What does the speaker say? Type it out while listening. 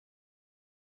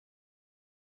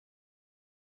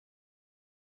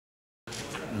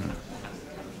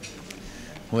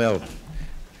Well,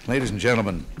 ladies and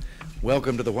gentlemen,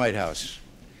 welcome to the White House.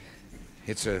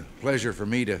 It's a pleasure for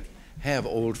me to have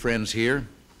old friends here,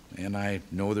 and I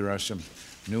know there are some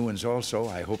new ones also.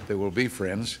 I hope they will be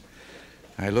friends.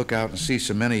 I look out and see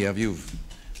so many of you,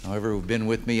 however, who've been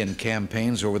with me in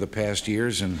campaigns over the past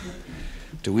years, and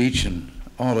to each and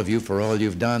all of you for all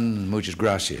you've done, muchas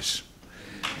gracias.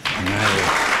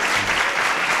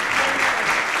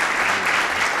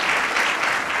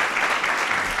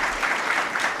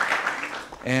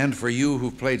 And for you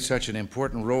who've played such an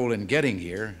important role in getting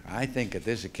here, I think at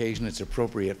this occasion it's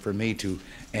appropriate for me to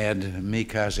add mi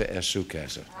casa es su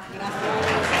casa.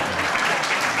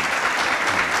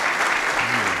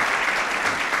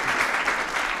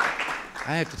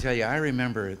 I have to tell you, I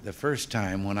remember the first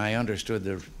time when I understood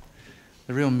the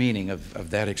real meaning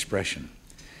of that expression.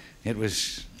 It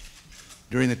was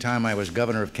during the time I was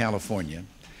governor of California,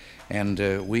 and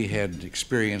we had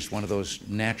experienced one of those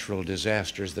natural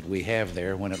disasters that we have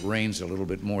there when it rains a little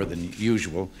bit more than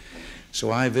usual. So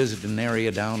I visited an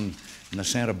area down in the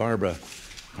Santa Barbara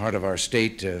part of our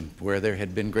state where there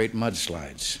had been great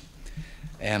mudslides.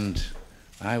 And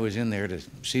I was in there to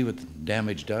see what the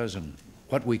damage does and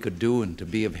what we could do and to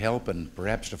be of help and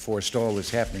perhaps to forestall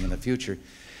what's happening in the future.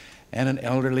 And an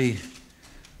elderly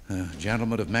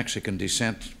gentleman of Mexican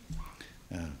descent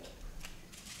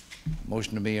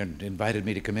motioned to me and invited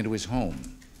me to come into his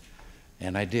home.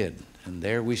 And I did. And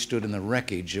there we stood in the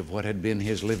wreckage of what had been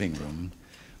his living room,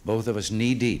 both of us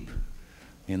knee-deep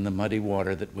in the muddy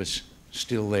water that was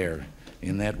still there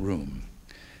in that room.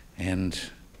 And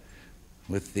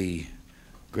with the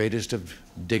greatest of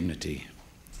dignity,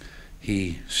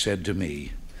 he said to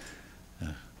me,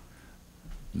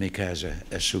 mi casa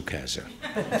es su casa.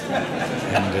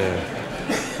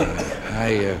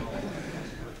 And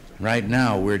right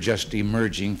now, we're just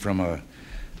emerging from a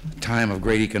time of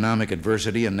great economic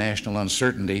adversity and national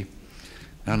uncertainty.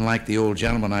 Unlike the old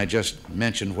gentleman I just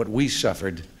mentioned, what we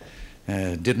suffered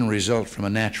didn't result from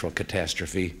a natural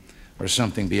catastrophe or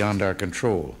something beyond our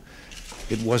control.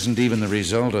 It wasn't even the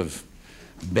result of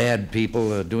bad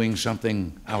people doing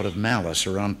something out of malice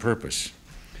or on purpose.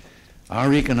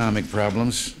 Our economic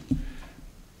problems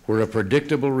were a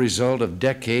predictable result of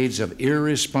decades of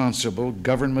irresponsible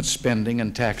government spending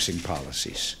and taxing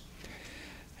policies.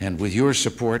 And with your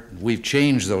support, we've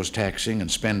changed those taxing and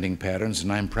spending patterns,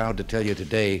 and I'm proud to tell you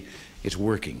today it's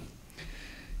working.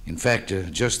 In fact,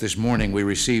 just this morning we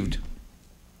received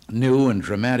new and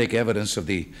dramatic evidence of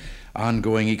the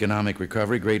ongoing economic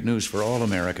recovery. Great news for all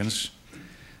Americans.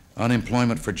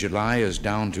 Unemployment for July is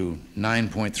down to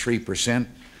 9.3%.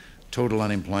 Total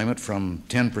unemployment from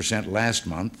 10% last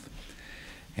month,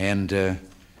 and the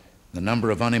number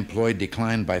of unemployed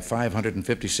declined by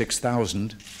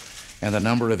 556,000, and the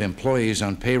number of employees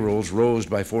on payrolls rose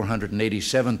by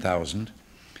 487,000,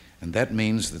 and that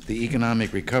means that the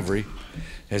economic recovery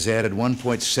has added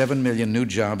 1.7 million new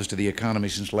jobs to the economy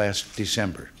since last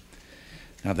December.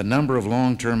 Now, the number of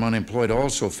long-term unemployed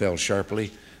also fell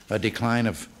sharply, a decline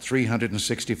of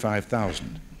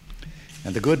 365,000.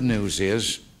 And the good news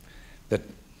is that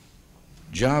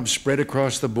jobs spread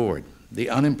across the board. The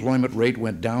unemployment rate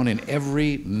went down in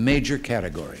every major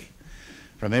category,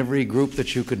 from every group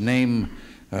that you could name,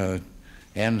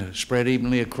 and spread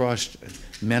evenly across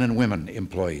men and women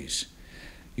employees.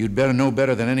 You'd better know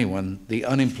better than anyone, the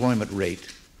unemployment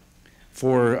rate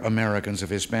for Americans of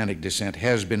Hispanic descent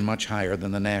has been much higher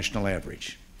than the national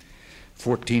average,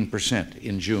 14%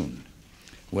 in June.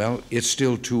 Well, it's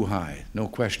still too high, no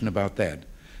question about that,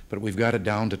 but we've got it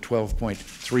down to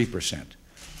 12.3%.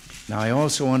 Now, I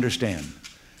also understand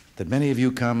that many of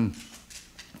you come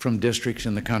from districts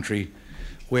in the country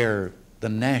where the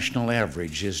national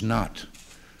average is not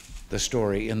the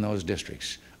story in those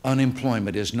districts.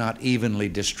 Unemployment is not evenly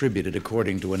distributed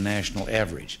according to a national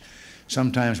average.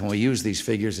 Sometimes when we use these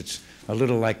figures, it's a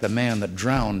little like the man that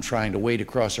drowned trying to wade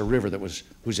across a river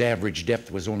whose average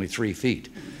depth was only 3 feet.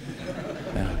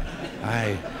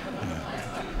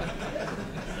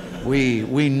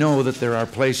 We know that there are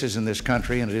places in this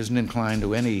country, and it isn't inclined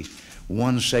to any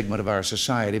one segment of our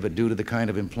society, but due to the kind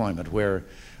of employment where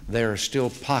there are still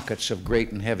pockets of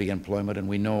great and heavy employment, and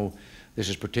we know this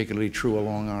is particularly true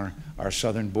along our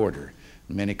southern border,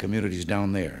 many communities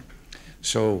down there.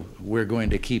 So we're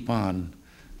going to keep on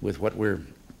with what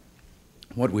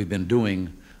we've been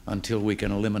doing until we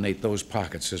can eliminate those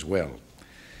pockets as well.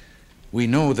 We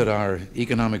know that our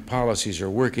economic policies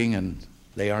are working, and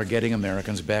they are getting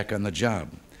Americans back on the job.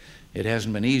 It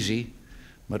hasn't been easy,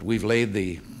 but we've laid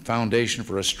the foundation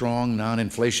for a strong,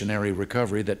 non-inflationary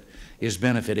recovery that is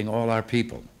benefiting all our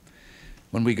people.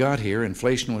 When we got here,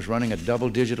 inflation was running at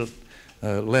double-digit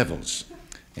levels.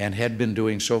 and had been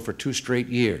doing so for 2 straight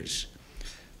years.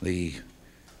 It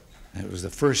was the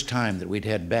first time that we'd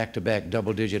had back-to-back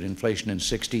double-digit inflation in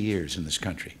 60 years in this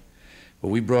country. But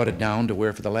we brought it down to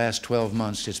where for the last 12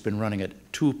 months it's been running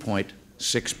at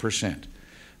 2.6%.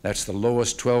 That's the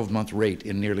lowest 12-month rate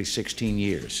in nearly 16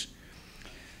 years.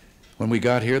 When we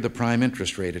got here, the prime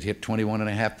interest rate had hit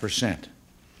 21.5%.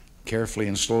 Carefully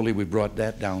and slowly, we brought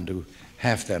that down to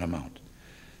half that amount.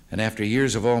 And after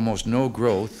years of almost no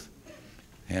growth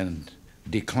and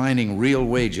declining real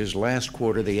wages, last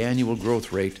quarter the annual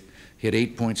growth rate hit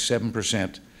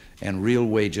 8.7%, and real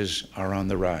wages are on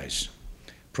the rise.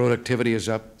 Productivity is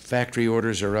up, factory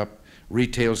orders are up,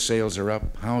 retail sales are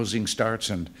up, housing starts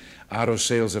and auto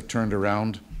sales have turned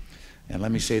around. And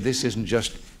let me say, this isn't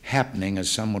just happening, as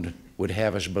someone would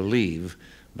have us believe,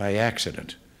 by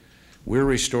accident. We're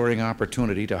restoring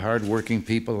opportunity to hard-working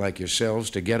people like yourselves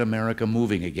to get America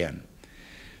moving again.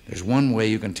 There's one way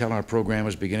you can tell our program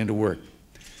is beginning to work.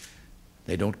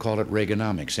 They don't call it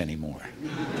Reaganomics anymore.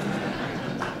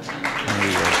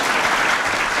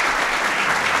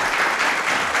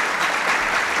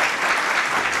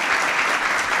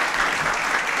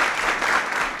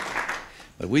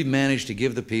 But we've managed to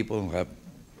give the people a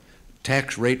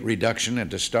tax rate reduction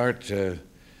and to start,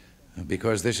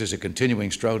 because this is a continuing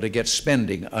struggle, to get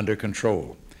spending under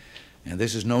control. And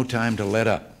this is no time to let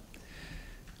up.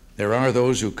 There are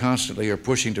those who constantly are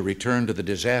pushing to return to the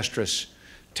disastrous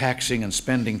taxing and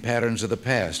spending patterns of the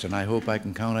past, and I hope I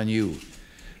can count on you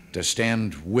to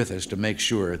stand with us to make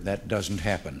sure that doesn't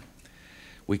happen.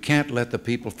 We can't let the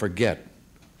people forget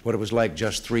what it was like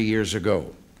just 3 years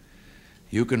ago.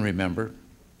 You can remember,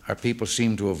 our people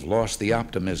seem to have lost the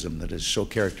optimism that is so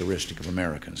characteristic of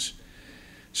Americans.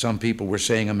 Some people were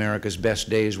saying America's best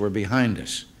days were behind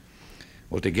us.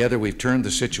 Well, together we've turned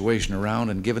the situation around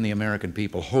and given the American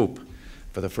people hope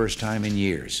for the first time in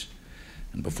years.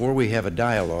 And before we have a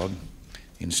dialogue,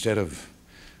 instead of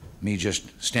me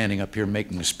just standing up here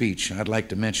making a speech, I'd like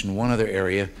to mention one other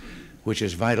area which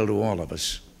is vital to all of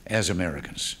us as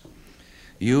Americans.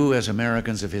 You, as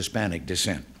Americans of Hispanic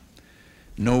descent,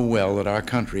 know well that our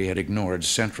country had ignored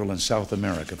Central and South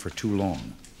America for too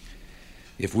long.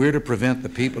 If we're to prevent the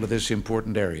people of this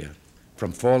important area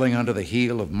from falling under the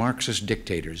heel of Marxist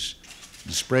dictators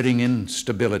and spreading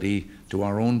instability to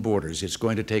our own borders, it's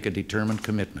going to take a determined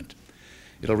commitment.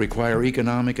 It'll require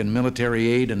economic and military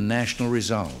aid and national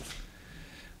resolve.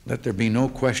 Let there be no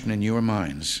question in your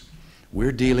minds,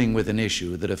 we're dealing with an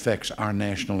issue that affects our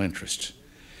national interests.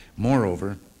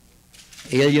 Moreover,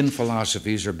 alien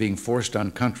philosophies are being forced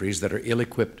on countries that are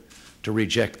ill-equipped to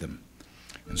reject them.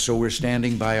 And so we're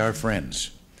standing by our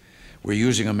friends. We're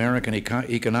using American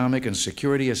economic and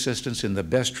security assistance in the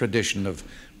best tradition of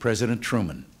President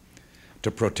Truman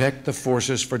to protect the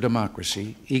forces for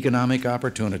democracy, economic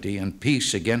opportunity, and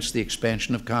peace against the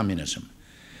expansion of communism.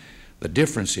 The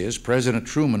difference is President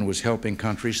Truman was helping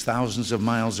countries thousands of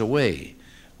miles away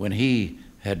when he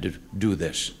had to do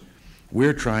this.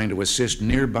 We're trying to assist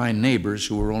nearby neighbors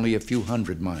who are only a few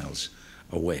hundred miles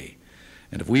away.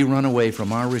 And if we run away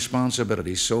from our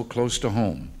responsibilities so close to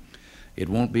home, it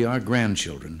won't be our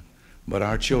grandchildren, but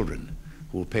our children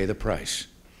who will pay the price.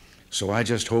 So I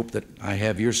just hope that I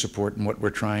have your support in what we're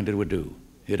trying to do.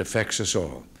 It affects us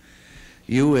all.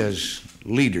 You, as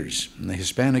leaders in the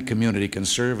Hispanic community, can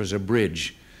serve as a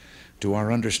bridge to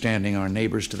our understanding our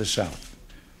neighbors to the south.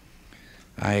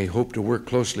 I hope to work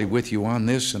closely with you on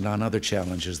this and on other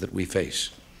challenges that we face.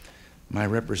 My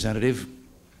representative,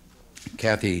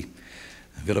 Kathy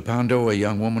Villalpando, a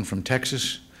young woman from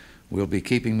Texas, will be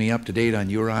keeping me up to date on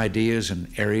your ideas and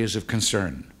areas of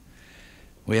concern.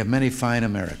 We have many fine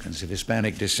Americans of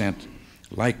Hispanic descent,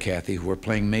 like Kathy, who are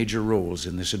playing major roles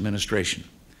in this administration.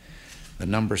 The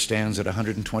number stands at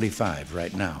 125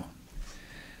 right now.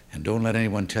 And don't let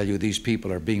anyone tell you these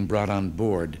people are being brought on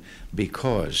board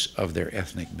because of their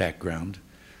ethnic background.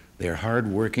 They're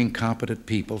hard-working, competent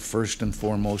people, first and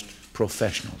foremost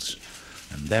professionals.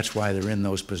 And that's why they're in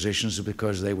those positions,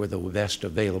 because they were the best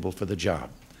available for the job.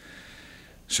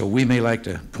 So we may like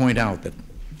to point out that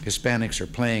Hispanics are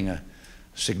playing a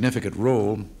significant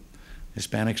role.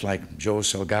 Hispanics like Joe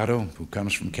Salgado, who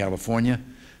comes from California,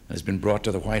 has been brought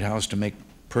to the White House to make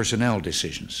personnel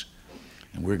decisions.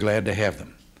 And we're glad to have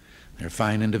them. They're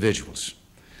fine individuals.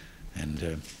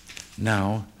 And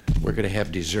now we're going to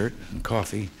have dessert and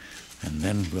coffee, and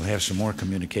then we'll have some more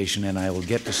communication, and I will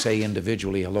get to say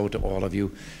individually hello to all of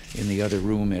you in the other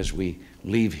room as we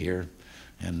leave here,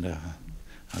 and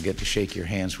I'll get to shake your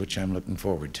hands, which I'm looking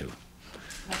forward to.